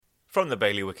From the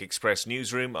Bailiwick Express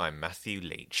newsroom, I'm Matthew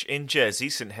Leach. In Jersey,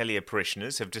 St Helier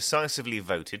parishioners have decisively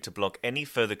voted to block any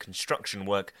further construction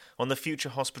work on the future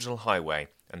hospital highway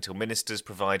until ministers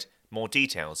provide more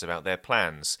details about their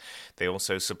plans. They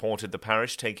also supported the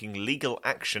parish taking legal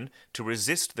action to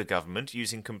resist the government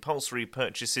using compulsory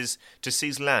purchases to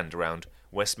seize land around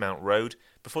Westmount Road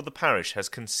before the parish has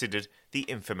considered the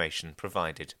information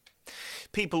provided.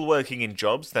 People working in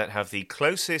jobs that have the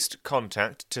closest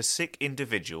contact to sick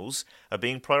individuals are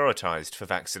being prioritised for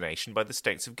vaccination by the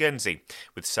states of Guernsey,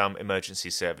 with some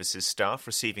emergency services staff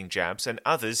receiving jabs and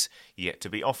others yet to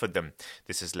be offered them.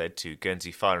 This has led to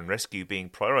Guernsey Fire and Rescue being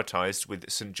prioritised with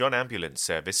St John Ambulance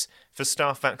Service for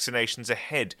staff vaccinations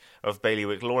ahead of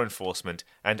bailiwick law enforcement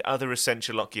and other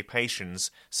essential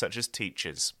occupations such as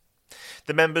teachers.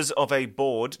 The members of a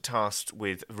board tasked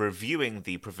with reviewing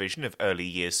the provision of early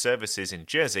years services in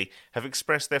Jersey have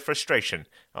expressed their frustration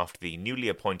after the newly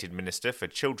appointed Minister for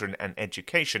Children and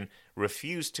Education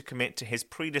refused to commit to his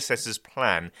predecessor's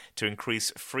plan to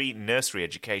increase free nursery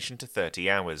education to 30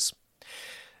 hours.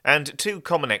 And two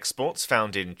common exports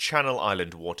found in Channel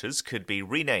Island waters could be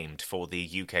renamed for the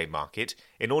UK market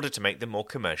in order to make them more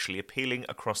commercially appealing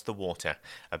across the water.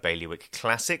 A bailiwick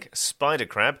classic, spider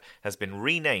crab, has been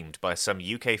renamed by some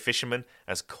UK fishermen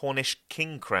as Cornish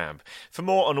king crab. For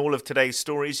more on all of today's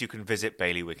stories, you can visit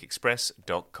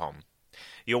bailiwickexpress.com.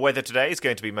 Your weather today is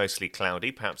going to be mostly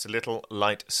cloudy, perhaps a little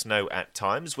light snow at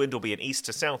times. Wind will be an east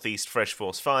to southeast fresh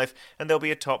force 5, and there'll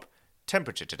be a top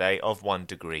temperature today of 1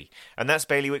 degree. And that's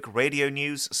Bailiwick Radio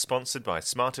News, sponsored by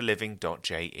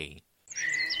smarterliving.je.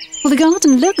 Well, the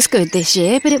garden looks good this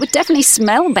year, but it would definitely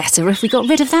smell better if we got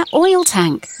rid of that oil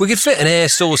tank. We could fit an air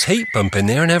source heat pump in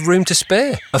there and have room to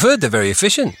spare. I've heard they're very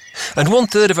efficient. And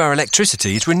 1/3 of our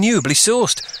electricity is renewably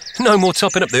sourced. No more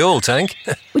topping up the oil tank.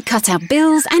 We'd cut our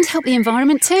bills and help the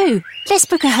environment too. Let's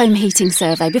book a home heating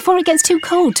survey before it gets too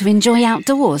cold to enjoy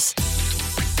outdoors.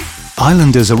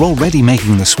 Islanders are already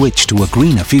making the switch to a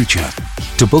greener future.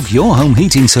 To book your home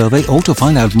heating survey or to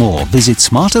find out more, visit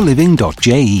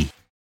smarterliving.je.